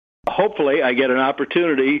hopefully I get an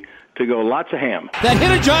opportunity to go lots of ham. That hit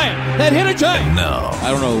a giant. That hit a giant. And now, I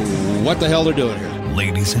don't know what the hell they're doing here.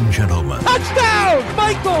 ladies and gentlemen, Touchdown,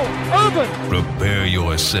 Michael Irvin. prepare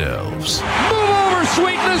yourselves Move over,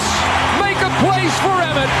 sweetness. Make a place for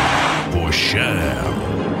Emmett. for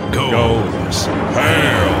Sham Goes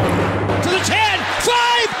Ham. To the 10, 5,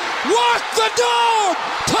 walk the dog.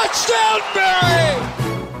 Touchdown,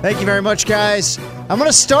 Barry. Thank you very much, guys. I'm going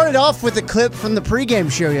to start it off with a clip from the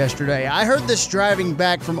pregame show yesterday. I heard this driving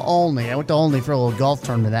back from Olney. I went to Olney for a little golf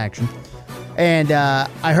tournament action. And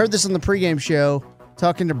I heard this on the pregame show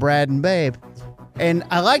talking to Brad and Babe. And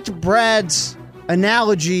I liked Brad's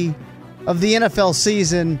analogy of the NFL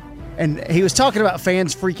season. And he was talking about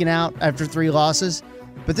fans freaking out after 3 losses.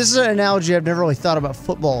 But this is an analogy I've never really thought about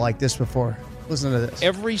football like this before. Listen to this.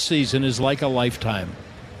 Every season is like a lifetime.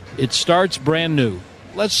 It starts brand new.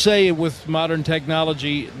 Let's say with modern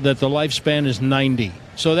technology that the lifespan is 90.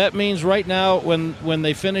 So that means right now when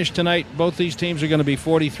they finish tonight, both these teams are going to be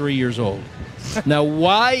 43 years old. Now,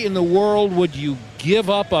 why in the world would you give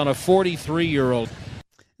up on a 43-year-old?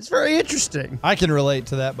 It's very interesting. I can relate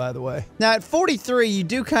to that, by the way. Now, at 43, you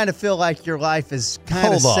do kind of feel like your life is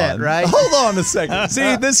kind of set, right? Hold on a second.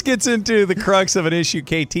 See, this gets into the crux of an issue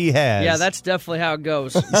KT has. Yeah, that's definitely how it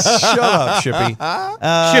goes. Shut up, Shippy.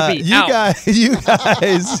 Shippy,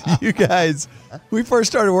 You guys, we first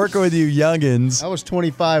started working with you youngins. I was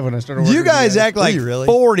 25 when I started working. You guys with act like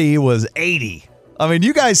 40 was 80. I mean,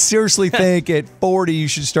 you guys seriously think at 40 you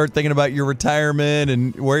should start thinking about your retirement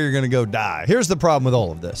and where you're going to go die. Here's the problem with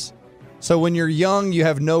all of this. So when you're young, you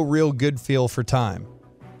have no real good feel for time.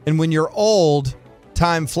 And when you're old,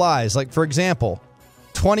 time flies. Like, for example,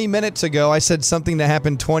 20 minutes ago, I said something that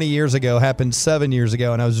happened 20 years ago happened 7 years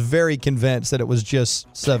ago, and I was very convinced that it was just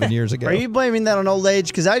 7 years ago. Are you blaming that on old age?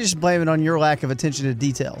 Because I just blame it on your lack of attention to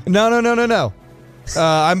detail. No.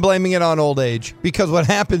 I'm blaming it on old age because what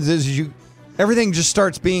happens is everything just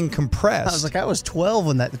starts being compressed. I was like, I was 12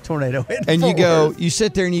 when that tornado hit. And you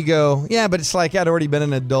sit there and you go, yeah, but it's like I'd already been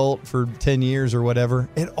an adult for 10 years or whatever.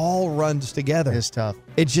 It all runs together. It's tough.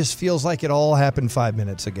 It just feels like it all happened 5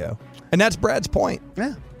 minutes ago. And that's Brad's point.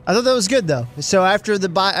 Yeah. I thought that was good, though. So after the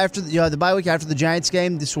bye week, after the Giants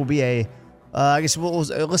game, this will be I guess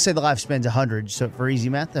let's say the lifespan's 100. So for easy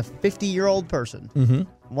math, a 50-year-old person. Mm-hmm.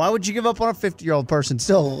 Why would you give up on a 50-year-old person?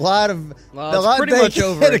 Still a lot pretty much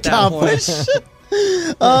over at that point.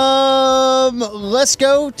 Let's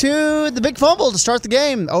go to the big fumble to start the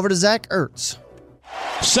game. Over to Zach Ertz.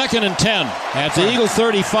 2nd and 10 at the Eagle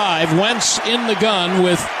 35. Wentz in the gun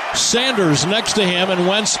with Sanders next to him, and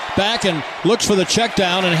Wentz back and looks for the check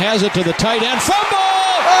down and has it to the tight end. Fumble!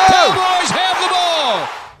 Oh! Cowboys have the ball!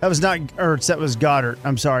 That was not Ertz. That was Goddard.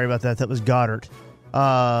 I'm sorry about that. That was Goddard.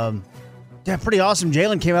 Yeah, pretty awesome.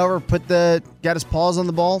 Jalen came over, got his paws on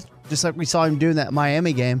the ball, just like we saw him do in that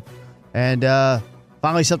Miami game. And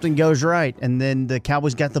finally something goes right. And then the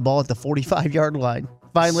Cowboys got the ball at the 45-yard line.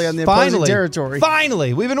 Finally on the opposing territory.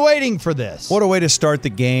 Finally. We've been waiting for this. What a way to start the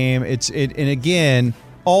game. And again,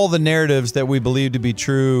 all the narratives that we believe to be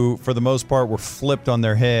true, for the most part, were flipped on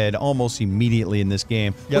their head almost immediately in this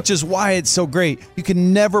game, which is why it's so great. You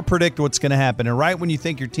can never predict what's going to happen. And right when you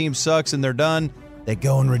think your team sucks and they're done, they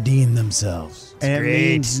go and redeem themselves. It's great.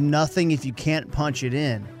 It means nothing if you can't punch it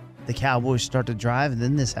in. The Cowboys start to drive, and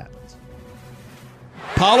then this happens.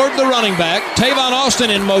 Pollard, the running back. Tavon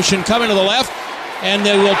Austin in motion, coming to the left. And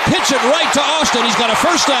they will pitch it right to Austin. He's got a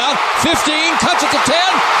first down. 15, cuts it to 10.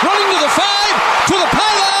 Running to the 5, to the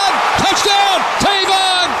pylon. Touchdown,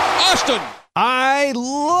 Tavon Austin. I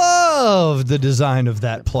love the design of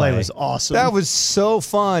that play. Play was awesome. That was so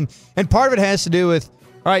fun. And part of it has to do with,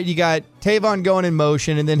 all right, you got Tavon going in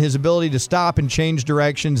motion and then his ability to stop and change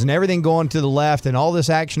directions and everything going to the left and all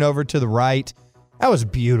this action over to the right. That was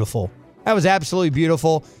beautiful. That was absolutely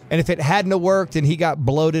beautiful. And if it hadn't worked and he got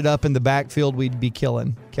bloated up in the backfield, we'd be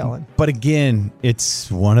killing Kellen. But again,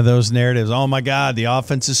 it's one of those narratives. Oh, my God, the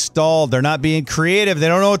offense is stalled. They're not being creative. They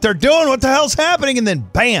don't know what they're doing. What the hell's happening? And then,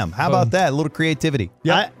 bam, how about that? A little creativity.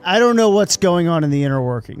 Yep. I don't know what's going on in the inner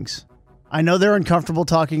workings. I know they're uncomfortable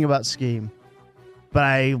talking about scheme. But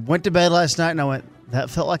I went to bed last night and I went,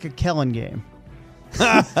 that felt like a Kellen game.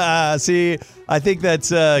 See, I think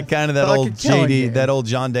that's kind of that Like old a Kellen game. that old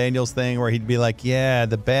John Daniels thing where he'd be like, yeah,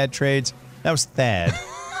 the bad trades, that was Thad.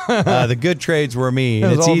 The good trades were me.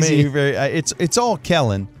 And it's easy. It's all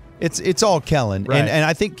Kellen. It's all Kellen. Right. And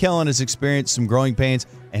I think Kellen has experienced some growing pains.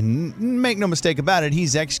 And make no mistake about it,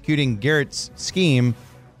 he's executing Garrett's scheme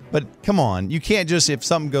But come on, you can't just, if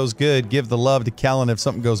something goes good, give the love to Kellen. If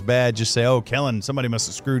something goes bad, just say, oh, Kellen, somebody must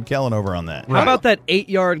have screwed Kellen over on that. How about that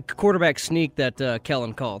 8-yard quarterback sneak that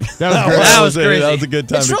Kellen called? That was crazy. That was a good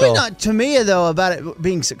time it's to really call. not, to me, though, about it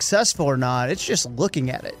being successful or not. It's just looking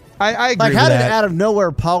at it. I agree Like, with how did that. out of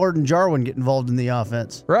nowhere Pollard and Jarwin get involved in the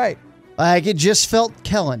offense? Right. Like, it just felt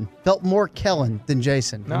more Kellen than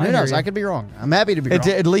Jason. No, And who I hear knows? you. I could be wrong. I'm happy to be It's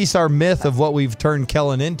wrong. at least our myth of what we've turned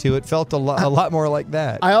Kellen into. It felt a lot more like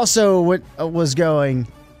that. I also was going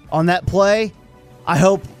on that play. I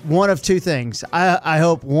hope one of two things. I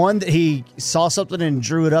hope, one, that he saw something and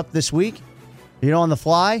drew it up this week, on the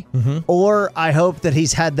fly. Mm-hmm. Or I hope that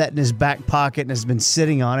he's had that in his back pocket and has been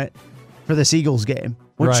sitting on it for this Eagles game,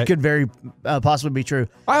 which Right. could very possibly be true.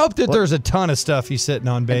 I hope that there's a ton of stuff he's sitting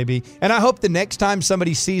on, baby. And I hope the next time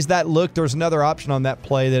somebody sees that look, there's another option on that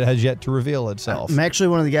play that has yet to reveal itself. I'm actually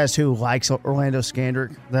one of the guys who likes Orlando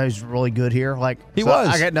Skandrick. That was really good here. He was.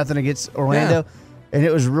 I got nothing against Orlando. Yeah. And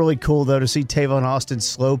it was really cool, though, to see Tavon Austin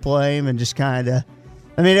slow play him and just kind of,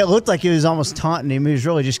 it looked like he was almost taunting him. He was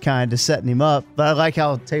really just kind of setting him up. But I like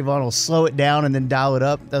how Tavon will slow it down and then dial it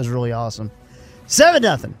up. That was really awesome.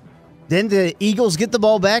 7-0. Then the Eagles get the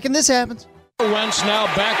ball back, and this happens. Wentz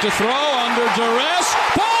now back to throw under duress.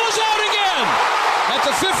 Ball is out again at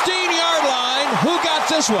the 15-yard line. Who got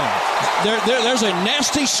this one? There's a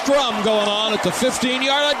nasty scrum going on at the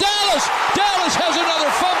 15-yard line. Dallas has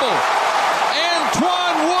another fumble.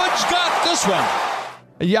 Antoine Woods got this one.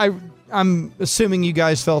 Yeah, I'm assuming you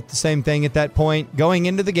guys felt the same thing at that point. Going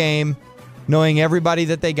into the game, knowing everybody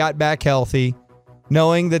that they got back healthy,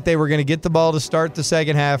 knowing that they were going to get the ball to start the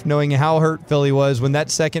second half, knowing how hurt Philly was. When that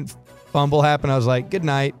second fumble happened, I was like, good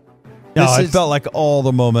night. It felt like all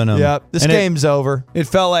the momentum. Yep, this game's over. It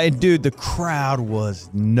felt like, dude, the crowd was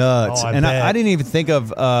nuts. I and bet. I didn't even think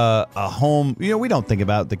of a home. We don't think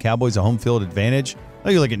about the Cowboys a home field advantage.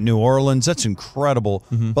 You look at New Orleans, that's incredible.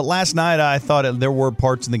 Mm-hmm. But last night, I thought there were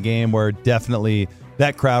parts in the game where definitely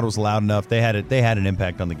that crowd was loud enough. They had an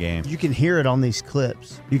impact on the game. You can hear it on these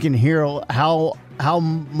clips. You can hear how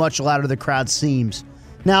much louder the crowd seems.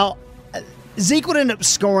 Now, Zeke would end up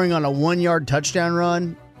scoring on a 1-yard touchdown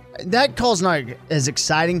run. That call's not as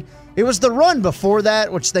exciting. It was the run before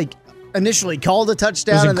that, which they initially called a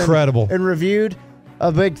touchdown. It was incredible. And reviewed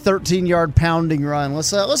a big 13-yard pounding run.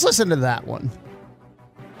 Let's listen to that one.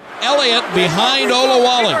 Elliott behind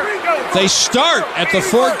Olawale. They start at the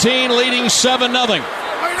 14, leading 7-0.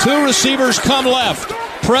 Two receivers come left.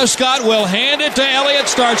 Prescott will hand it to Elliott,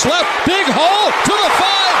 starts left. Big hole to the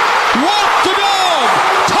 5. Walk the dog.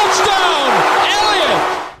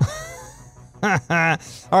 Elliott.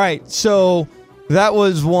 All right, so that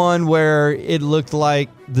was one where it looked like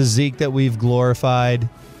the Zeke that we've glorified,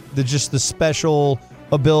 the special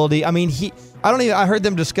ability. I heard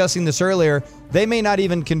them discussing this earlier. They may not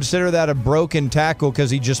even consider that a broken tackle because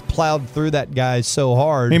he just plowed through that guy so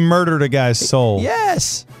hard. He murdered a guy's soul.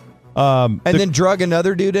 Yes. And then drug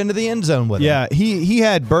another dude into the end zone with him. Yeah, he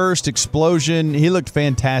had burst, explosion. He looked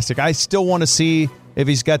fantastic. I still want to see if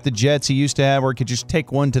he's got the jets he used to have where he could just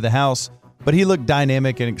take one to the house. But he looked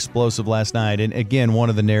dynamic and explosive last night. And again, one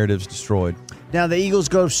of the narratives destroyed. Now the Eagles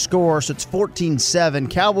go score, so it's 14-7.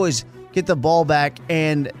 Cowboys get the ball back,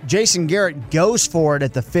 and Jason Garrett goes for it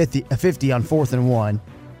at the 50 on 4th and 1.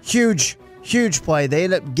 Huge play. They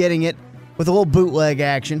end up getting it with a little bootleg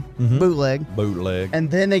action. Bootleg. And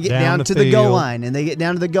then they get down to the goal line,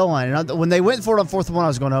 And when they went for it on 4th and 1, I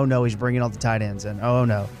was going, oh, no, he's bringing all the tight ends in. Oh,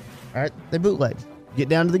 no. All right, they bootleg. Get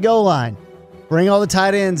down to the goal line. Bring all the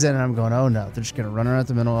tight ends in, and I'm going, oh, no. They're just going to run around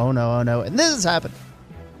the middle. Oh, no. And this has happened.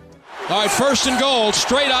 All right, 1st and goal,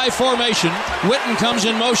 straight I formation. Witten comes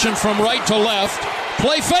in motion from right to left.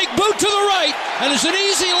 Play fake, boot to the right, and it's an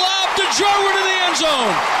easy lob to Jarwin in the end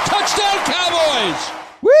zone. Touchdown, Cowboys!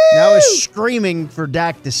 Woo! Now I was screaming for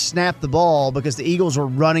Dak to snap the ball because the Eagles were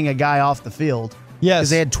running a guy off the field. Yes. Because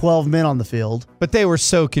they had 12 men on the field. But they were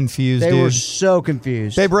so confused, They dude. were so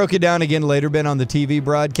confused. They broke it down again later, Ben, on the TV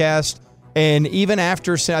broadcast. And even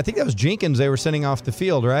after, I think that was Jenkins they were sending off the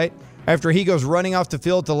field, right? After he goes running off the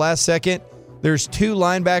field at the last second, there's two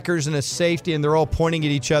linebackers and a safety, and they're all pointing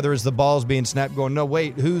at each other as the ball's being snapped, going, no,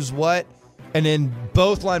 wait, who's what? And then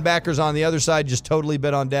both linebackers on the other side just totally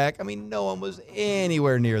bet on Dak. No one was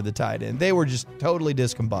anywhere near the tight end. They were just totally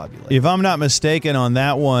discombobulated. If I'm not mistaken on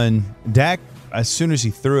that one, Dak, as soon as he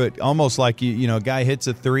threw it, almost like, a guy hits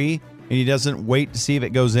a 3 and he doesn't wait to see if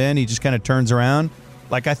it goes in. He just kind of turns around.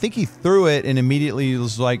 Like, I think he threw it and immediately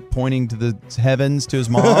was like pointing to the heavens to his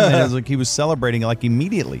mom. And it was like he was celebrating like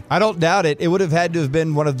immediately. I don't doubt it. It would have had to have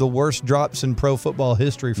been one of the worst drops in pro football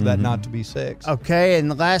history for that not to be 6. Okay,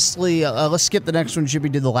 and lastly, let's skip the next one. Chippy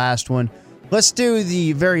did the last one. Let's do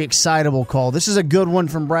the very excitable call. This is a good one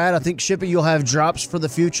from Brad. I think, Shippy, you'll have drops for the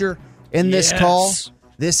future in this call.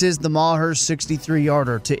 This is the Maher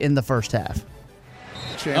 63-yarder to end the first half.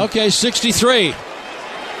 Okay, 63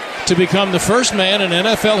 to become the first man in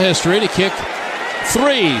NFL history to kick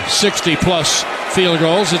 3 60-plus field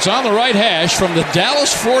goals. It's on the right hash from the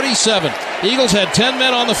Dallas 47. Eagles had 10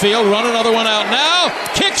 men on the field. Run another one out now.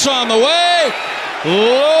 Kicks on the way.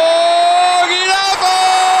 Long enough.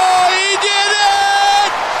 Oh, he did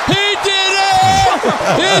it! He did it!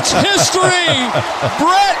 It's history.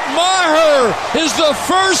 Brett Maher is the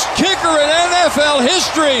first kicker in NFL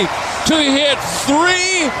history to hit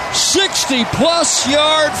 3 60-plus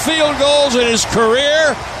yard field goals in his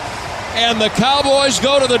career. And the Cowboys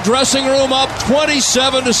go to the dressing room up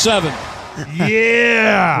 27-7.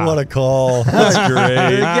 Yeah. What a call. That's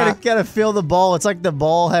great. You gotta feel the ball. It's like the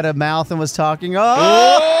ball had a mouth and was talking.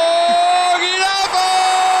 Oh,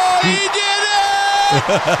 he did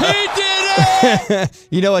it! He did it!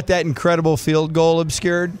 You know what that incredible field goal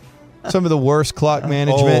obscured? Some of the worst clock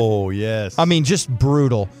management. Oh, yes. I mean, just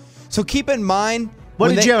brutal. So keep in mind.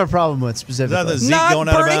 What did you have a problem with specifically? Zeke not going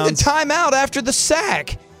out of burning bounds? the timeout after the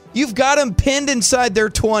sack. You've got them pinned inside their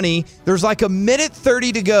 20. There's like a minute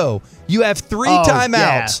 30 to go. You have 3 timeouts.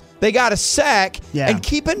 Yeah. They got a sack. Yeah. And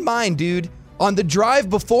keep in mind, dude, on the drive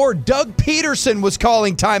before, Doug Peterson was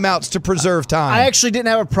calling timeouts to preserve time. I actually didn't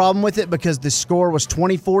have a problem with it because the score was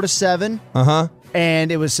 24-7. Uh-huh.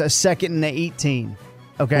 And it was a 2nd and 18.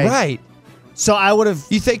 Okay? Right. So I would have.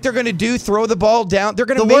 You think they're going to throw the ball down? They're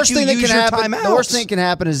going to The make worst you thing that use can your happen. timeouts. The worst thing that can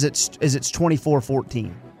happen is it's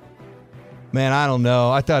 24-14. Man, I don't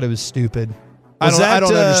know. I thought it was stupid. I Was don't that,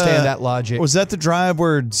 understand that logic. Was that the drive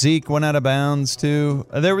where Zeke went out of bounds too?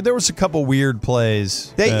 There was a couple weird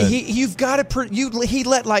plays. You've got to. He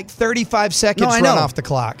let like 35 seconds I run know. off the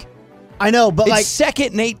clock. I know, but It's 2nd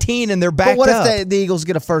and 18, and they're backed but what up. if the Eagles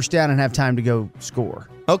get a first down and have time to go score?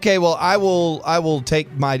 Okay, well, I will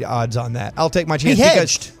take my odds on that. I'll take my chance. He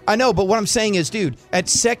because hedged. I know, but what I'm saying is, dude, at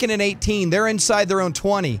 2nd and 18, they're inside their own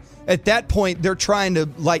 20. At that point, they're trying to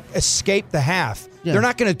escape the half. Yeah. They're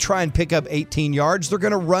not going to try and pick up 18 yards. They're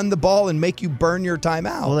going to run the ball and make you burn your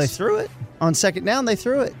timeouts. Well, they threw it. On 2nd down, they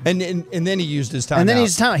threw it. And then he used his timeout. And then he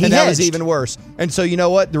used his timeout. He and that was hedged. even worse. And so you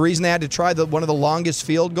know what? The reason they had to try one of the longest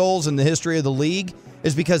field goals in the history of the league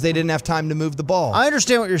is because they didn't have time to move the ball. I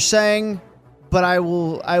understand what you're saying, but I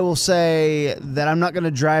will say that I'm not going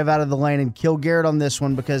to drive out of the lane and kill Garrett on this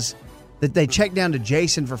one because that they checked down to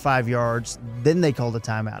Jason for 5 yards, then they called a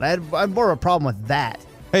timeout. I had more of a problem with that.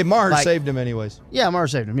 Hey, Maher saved him anyways. Yeah, Maher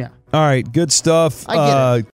saved him, yeah. All right, good stuff. I get it.